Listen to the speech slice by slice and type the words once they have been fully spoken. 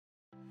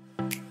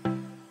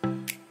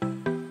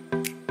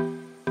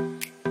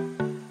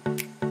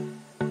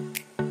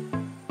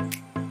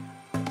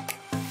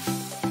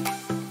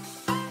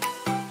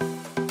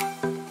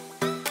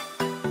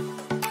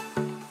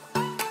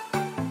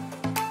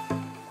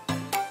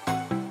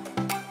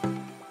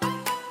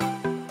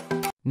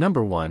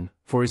Number 1,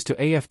 for is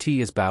to aft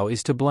as bow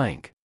is to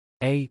blank.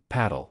 A.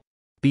 Paddle.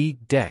 B.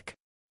 Deck.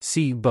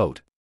 C.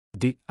 Boat.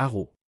 D.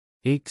 Arrow.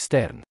 E.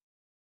 Stern.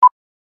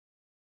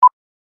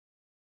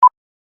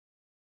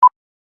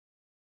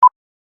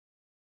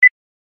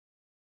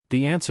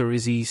 The answer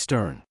is E.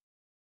 Stern.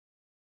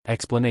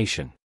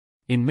 Explanation.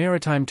 In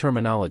maritime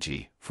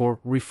terminology,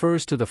 for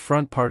refers to the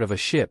front part of a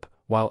ship,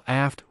 while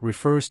aft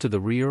refers to the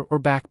rear or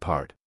back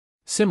part.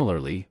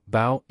 Similarly,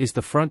 bow is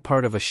the front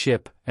part of a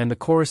ship, and the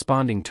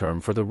corresponding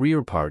term for the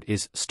rear part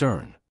is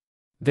stern.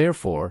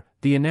 Therefore,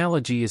 the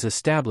analogy is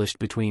established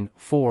between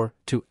fore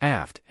to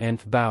aft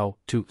and bow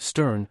to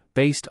stern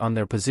based on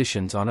their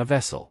positions on a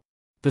vessel.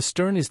 The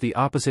stern is the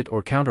opposite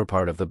or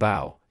counterpart of the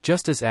bow,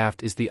 just as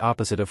aft is the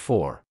opposite of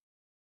fore.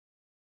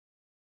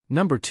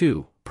 Number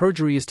 2,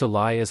 perjury is to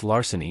lie as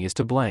larceny is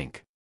to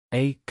blank.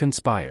 A.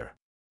 Conspire.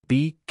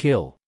 B.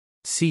 Kill.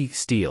 C.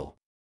 Steal.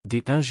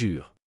 D.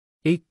 Injure.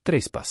 E.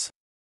 Trespass.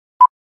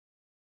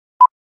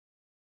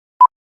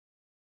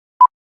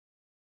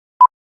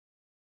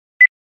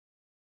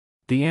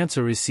 The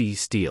answer is C.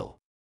 Steal.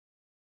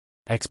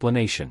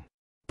 Explanation.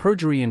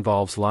 Perjury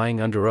involves lying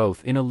under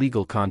oath in a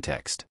legal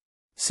context.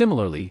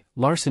 Similarly,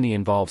 larceny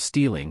involves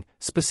stealing,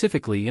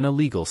 specifically in a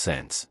legal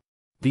sense.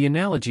 The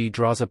analogy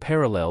draws a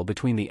parallel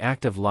between the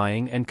act of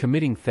lying and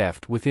committing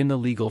theft within the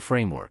legal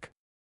framework.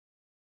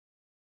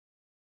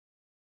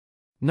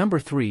 Number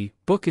 3,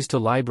 book is to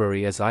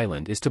library as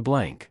island is to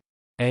blank.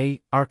 A.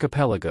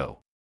 Archipelago.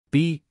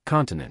 B.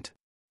 Continent.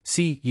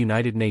 C.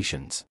 United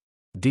Nations.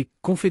 D.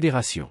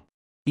 Confédération.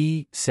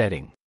 E.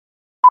 Setting.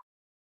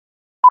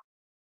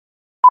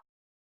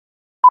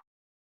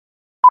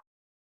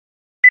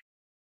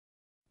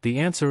 The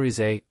answer is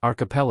A.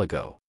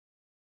 Archipelago.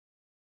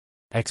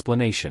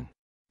 Explanation.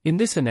 In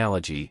this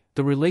analogy,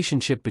 the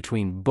relationship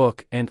between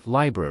book and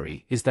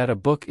library is that a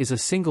book is a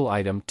single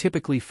item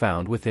typically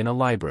found within a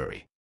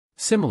library.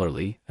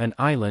 Similarly, an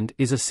island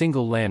is a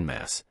single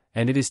landmass,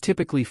 and it is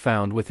typically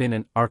found within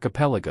an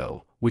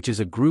archipelago, which is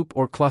a group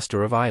or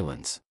cluster of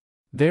islands.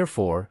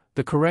 Therefore,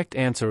 the correct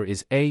answer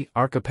is A.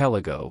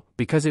 Archipelago,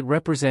 because it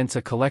represents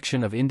a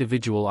collection of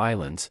individual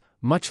islands,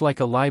 much like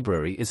a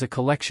library is a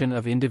collection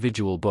of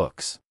individual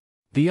books.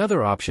 The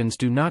other options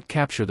do not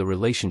capture the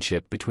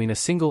relationship between a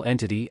single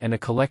entity and a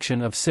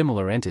collection of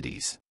similar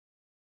entities.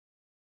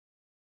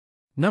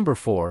 Number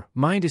 4,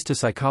 mind is to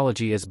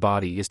psychology as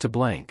body is to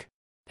blank.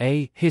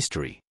 A.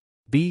 History.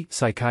 B.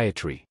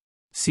 Psychiatry.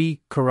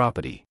 C.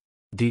 Chiropody.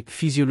 D.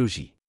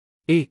 Physiologie.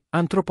 E.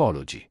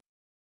 Anthropology.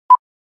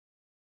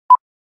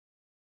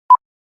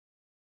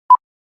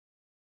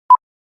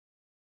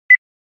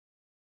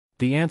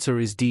 The answer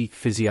is D.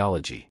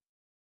 Physiology.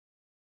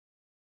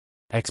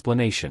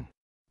 Explanation.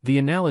 The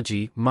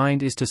analogy,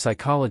 mind is to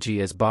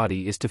psychology as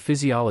body is to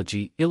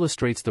physiology,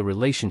 illustrates the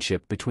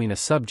relationship between a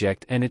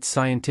subject and its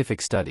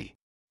scientific study.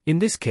 In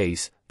this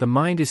case, the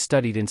mind is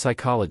studied in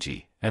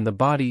psychology, and the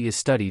body is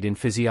studied in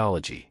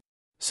physiology.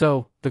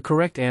 So, the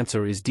correct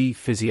answer is D.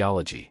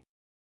 Physiology.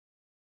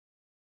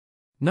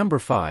 Number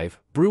 5,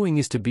 brewing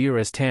is to beer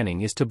as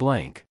tanning is to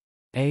blank.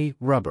 A.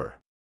 Rubber.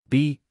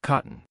 B.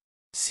 Cotton.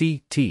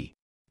 C. Tea.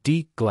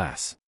 D.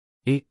 Glass.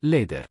 E.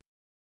 Leder.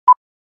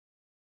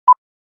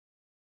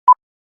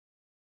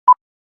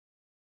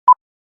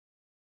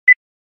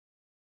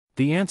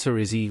 The answer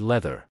is E.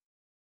 Leather.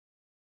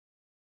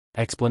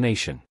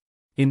 Explanation.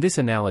 In this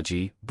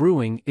analogy,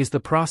 brewing is the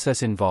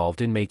process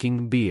involved in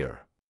making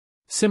beer.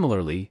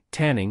 Similarly,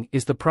 tanning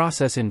is the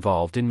process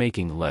involved in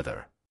making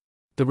leather.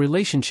 The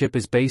relationship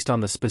is based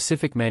on the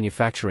specific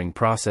manufacturing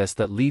process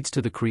that leads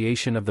to the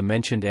creation of the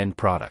mentioned end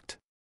product.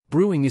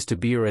 Brewing is to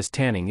beer as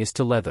tanning is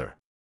to leather.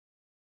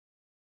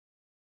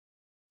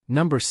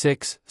 Number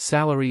 6,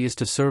 salary is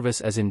to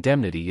service as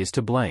indemnity is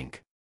to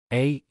blank.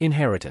 A.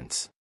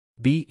 Inheritance.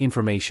 B.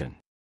 Information.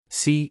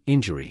 C.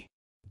 Injury.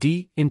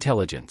 D.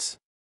 Intelligence.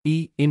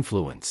 E.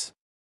 Influence.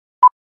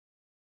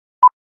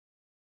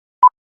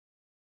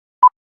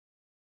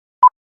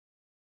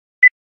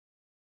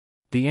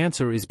 The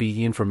answer is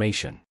B.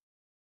 Information.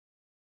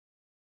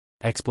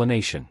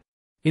 Explanation.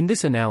 In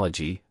this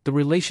analogy, the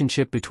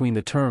relationship between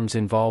the terms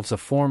involves a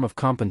form of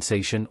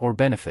compensation or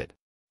benefit.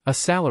 A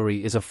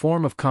salary is a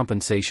form of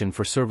compensation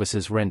for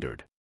services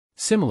rendered.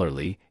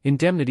 Similarly,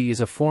 indemnity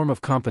is a form of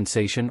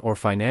compensation or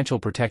financial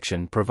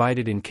protection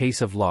provided in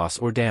case of loss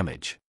or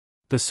damage.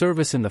 The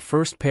service in the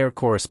first pair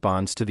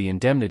corresponds to the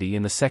indemnity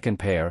in the second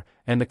pair,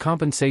 and the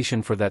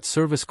compensation for that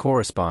service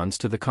corresponds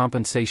to the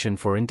compensation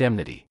for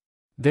indemnity.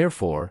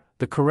 Therefore,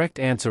 the correct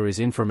answer is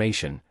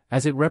information,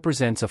 as it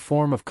represents a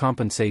form of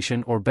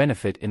compensation or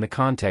benefit in the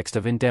context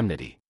of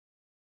indemnity.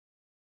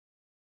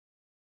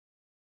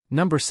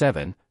 Number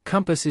 7,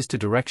 compass is to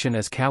direction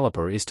as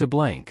caliper is to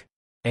blank.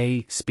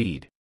 A.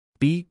 Speed.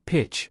 B.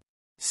 Pitch.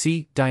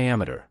 C.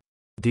 Diameter.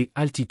 D.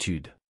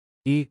 Altitude.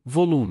 E.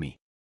 Volumi.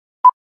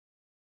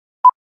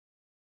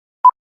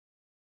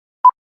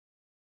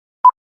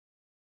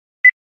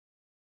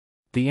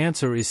 The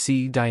answer is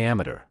C.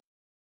 Diameter.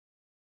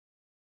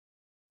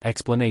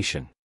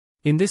 Explanation.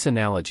 In this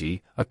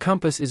analogy, a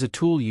compass is a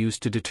tool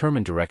used to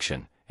determine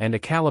direction, and a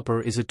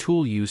caliper is a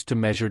tool used to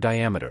measure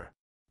diameter.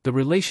 The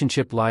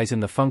relationship lies in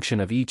the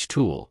function of each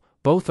tool.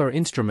 Both are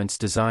instruments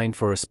designed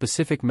for a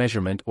specific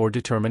measurement or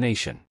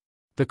determination.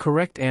 The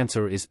correct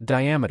answer is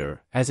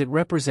diameter, as it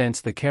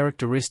represents the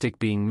characteristic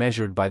being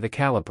measured by the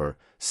caliper,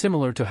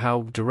 similar to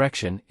how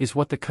direction is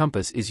what the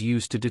compass is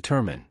used to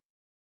determine.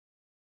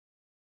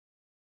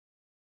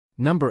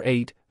 Number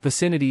 8,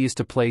 vicinity is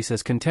to place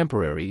as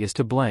contemporary is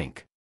to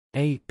blank.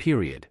 A.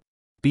 Period.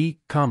 B.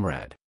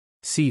 Comrade.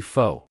 C.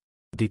 Foe.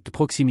 D.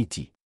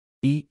 Proximity.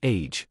 E.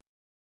 Age.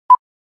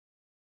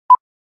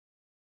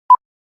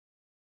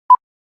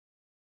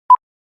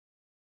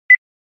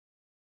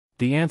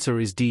 The answer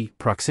is D.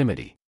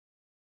 Proximity.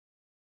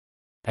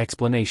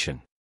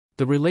 Explanation.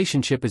 The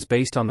relationship is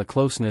based on the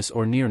closeness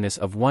or nearness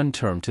of one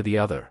term to the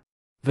other.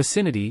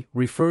 Vicinity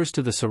refers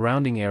to the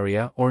surrounding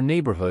area or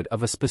neighborhood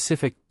of a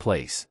specific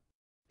place.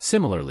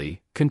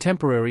 Similarly,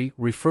 contemporary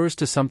refers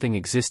to something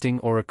existing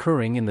or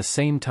occurring in the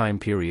same time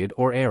period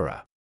or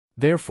era.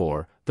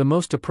 Therefore, the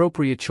most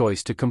appropriate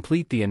choice to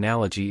complete the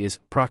analogy is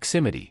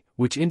proximity,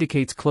 which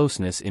indicates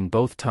closeness in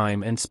both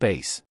time and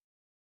space.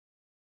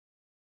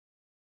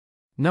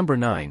 Number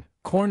 9,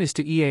 corn is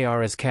to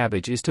EAR as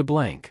cabbage is to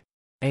blank.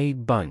 A.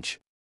 Bunch.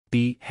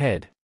 B.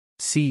 Head.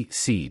 C.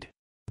 Seed.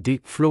 D.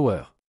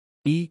 Fleur.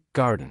 E.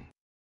 Garden.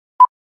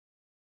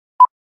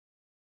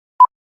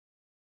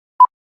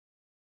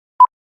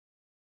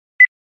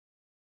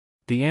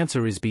 The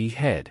answer is B.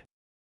 Head.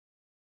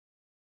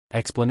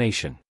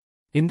 Explanation.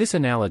 In this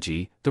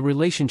analogy, the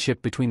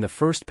relationship between the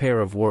first pair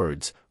of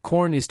words,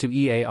 corn is to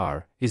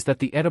EAR, is that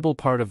the edible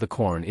part of the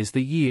corn is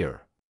the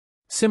ear.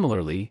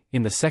 Similarly,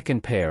 in the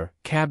second pair,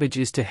 cabbage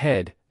is to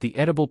head, the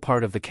edible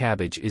part of the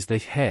cabbage is the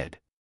head.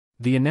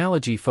 The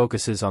analogy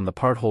focuses on the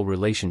part-whole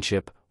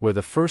relationship, where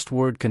the first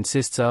word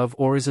consists of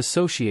or is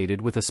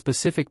associated with a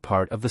specific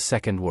part of the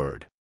second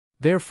word.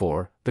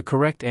 Therefore, the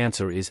correct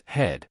answer is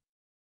head.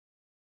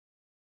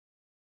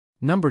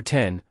 Number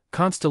 10,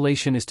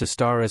 constellation is to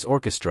star as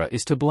orchestra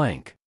is to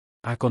blank.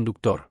 A.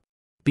 Conductor.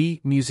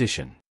 B.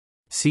 Musician.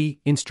 C.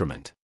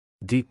 Instrument.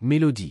 D.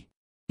 Mélodie.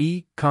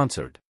 E.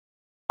 Concert.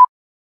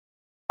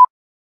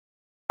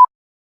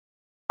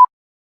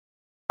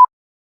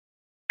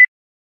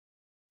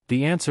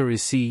 The answer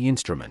is C.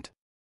 Instrument.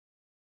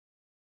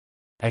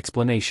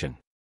 Explanation.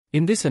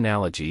 In this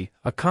analogy,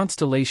 a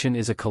constellation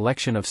is a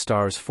collection of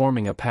stars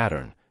forming a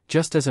pattern,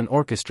 just as an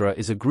orchestra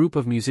is a group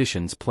of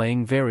musicians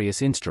playing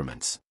various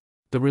instruments.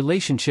 The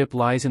relationship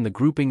lies in the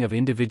grouping of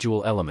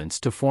individual elements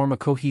to form a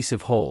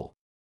cohesive whole.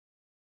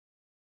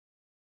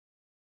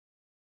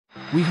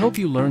 We hope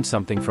you learned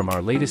something from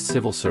our latest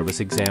civil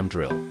service exam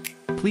drill.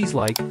 Please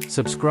like,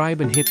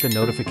 subscribe and hit the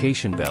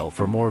notification bell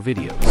for more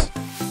videos.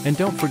 And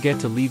don't forget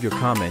to leave your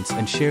comments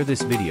and share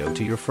this video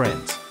to your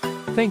friends.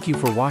 Thank you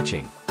for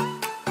watching.